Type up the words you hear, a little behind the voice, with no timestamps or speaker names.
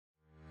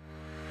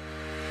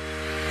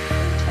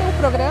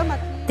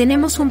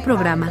Tenemos un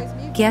programa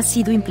que ha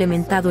sido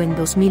implementado en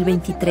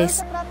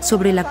 2023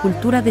 sobre la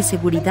cultura de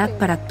seguridad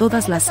para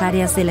todas las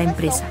áreas de la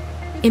empresa.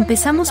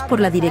 Empezamos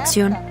por la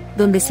dirección,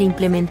 donde se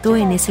implementó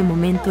en ese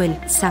momento el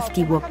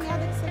Safety Walk.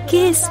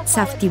 ¿Qué es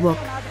Safety Walk?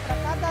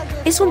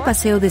 Es un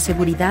paseo de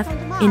seguridad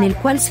en el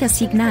cual se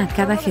asigna a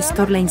cada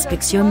gestor la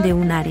inspección de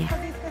un área.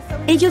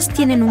 Ellos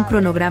tienen un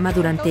cronograma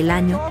durante el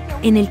año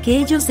en el que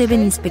ellos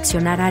deben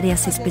inspeccionar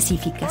áreas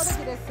específicas.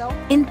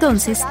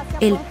 Entonces,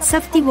 el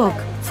Safety Walk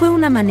fue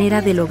una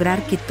manera de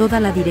lograr que toda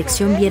la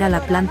dirección viera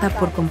la planta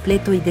por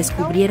completo y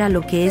descubriera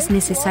lo que es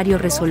necesario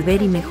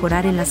resolver y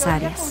mejorar en las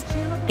áreas.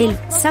 El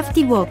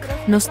Safety Walk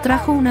nos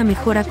trajo una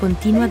mejora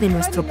continua de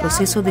nuestro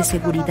proceso de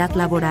seguridad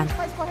laboral.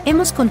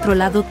 Hemos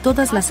controlado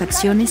todas las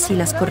acciones y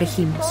las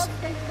corregimos.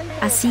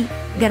 Así,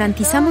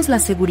 garantizamos la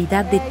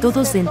seguridad de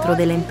todos dentro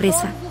de la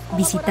empresa,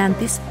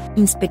 visitantes,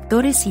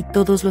 inspectores y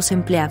todos los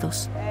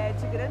empleados.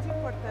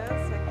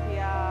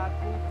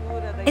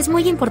 Es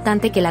muy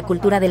importante que la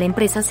cultura de la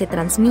empresa se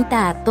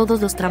transmita a todos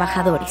los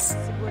trabajadores.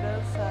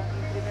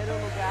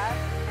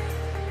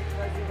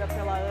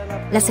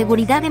 La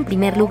seguridad en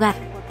primer lugar,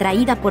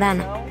 traída por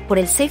Ana, por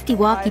el Safety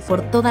Walk y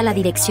por toda la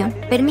dirección,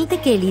 permite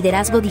que el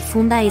liderazgo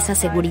difunda esa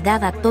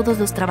seguridad a todos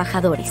los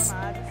trabajadores.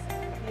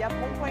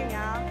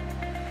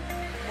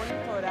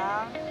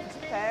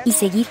 Y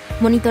seguir,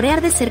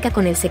 monitorear de cerca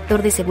con el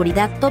sector de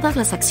seguridad todas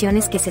las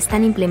acciones que se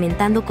están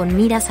implementando con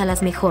miras a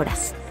las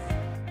mejoras.